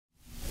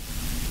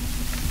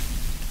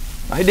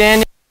Hi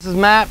Daniel, this is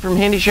Matt from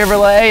Handy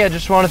Chevrolet. I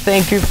just want to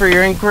thank you for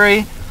your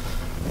inquiry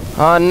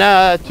on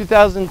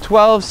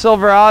 2012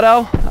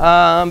 Silverado.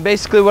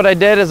 Basically what I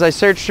did is I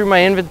searched through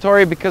my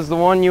inventory because the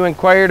one you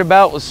inquired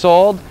about was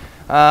sold.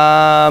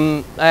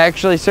 I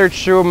actually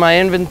searched through my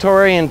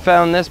inventory and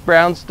found this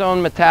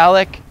brownstone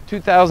metallic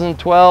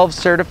 2012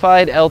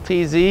 certified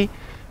LTZ.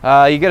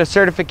 You get a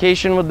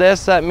certification with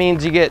this. That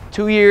means you get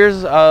 2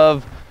 years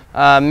of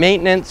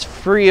maintenance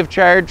free of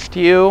charge to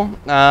you,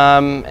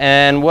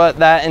 and what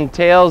that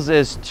entails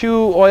is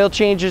 2 oil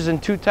changes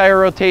and 2 tire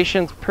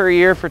rotations per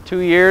year for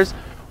 2 years,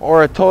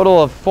 or a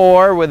total of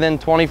 4 within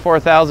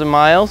 24,000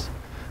 miles.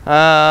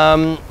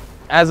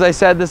 As I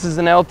said, this is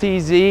an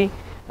LTZ. You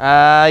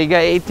got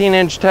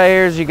 18-inch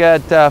tires, you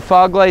got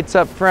fog lights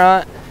up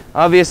front.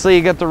 Obviously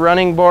you got the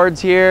running boards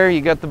here,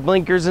 you got the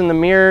blinkers in the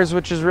mirrors,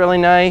 which is really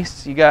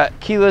nice. You got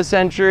keyless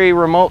entry,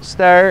 remote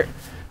start,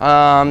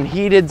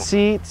 heated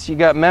seats, you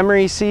got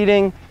memory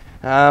seating,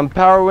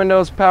 power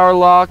windows, power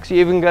locks. You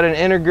even got an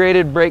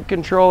integrated brake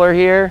controller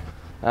here.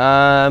 You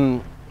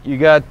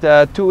got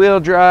 2-wheel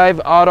drive,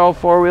 auto,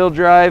 4-wheel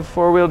drive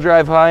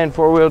high and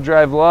 4-wheel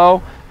drive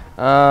low,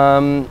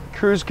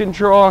 cruise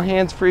control,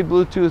 hands-free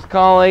Bluetooth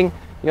calling.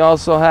 You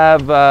also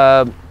have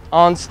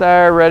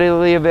OnStar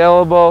readily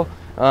available.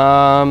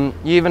 You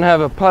even have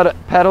a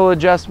pedal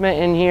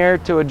adjustment in here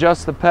to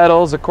adjust the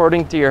pedals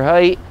according to your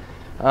height.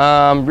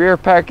 Rear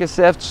park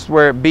assist,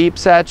 where it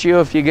beeps at you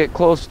if you get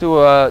close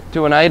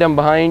to an item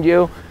behind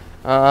you.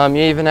 You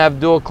even have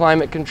dual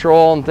climate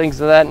control and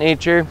things of that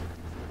nature.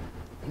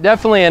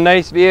 Definitely a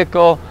nice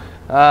vehicle.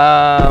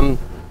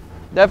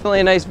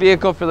 Definitely a nice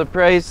vehicle for the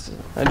price.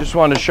 I just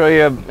wanted to show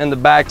you in the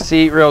back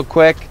seat real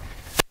quick.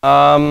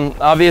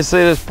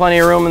 Obviously there's plenty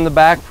of room in the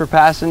back for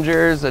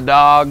passengers, a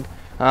dog,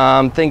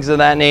 things of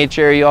that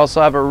nature. You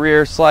also have a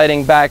rear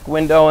sliding back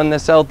window in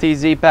this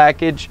LTZ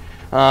package,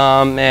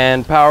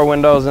 and power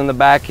windows in the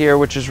back here,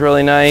 which is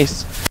really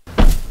nice.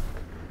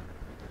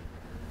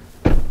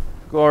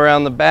 Go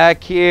around the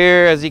back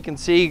here. As you can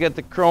see, you got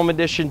the chrome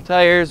edition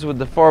tires with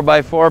the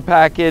 4x4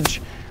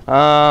 package.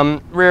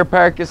 Rear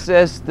park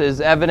assist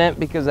is evident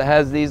because it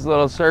has these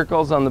little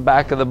circles on the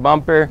back of the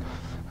bumper.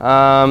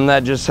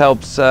 That just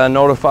helps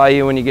notify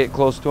you when you get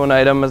close to an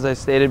item, as I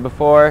stated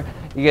before.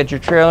 You get your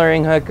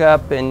trailering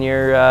hookup and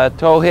your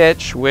tow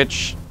hitch,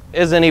 which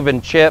isn't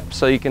even chipped,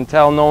 so you can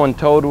tell no one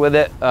towed with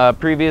it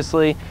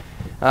previously.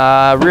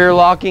 Rear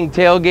locking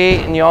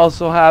tailgate, and you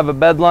also have a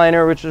bed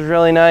liner, which is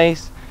really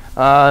nice.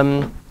 You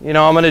know,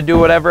 I'm going to do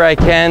whatever I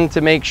can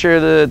to make sure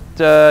that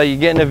you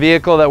get in a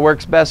vehicle that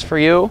works best for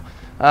you.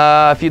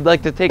 If you'd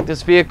like to take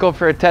this vehicle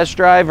for a test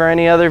drive or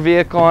any other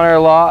vehicle on our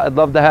lot, I'd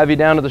love to have you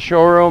down to the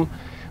showroom.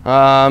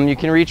 You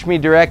can reach me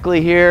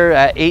directly here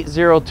at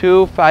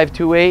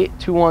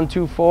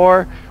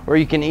 802-528-2124, or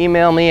you can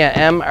email me at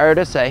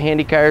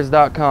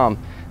martis@handycars.com.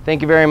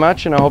 Thank you very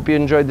much, and I hope you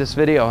enjoyed this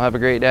video. Have a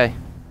great day.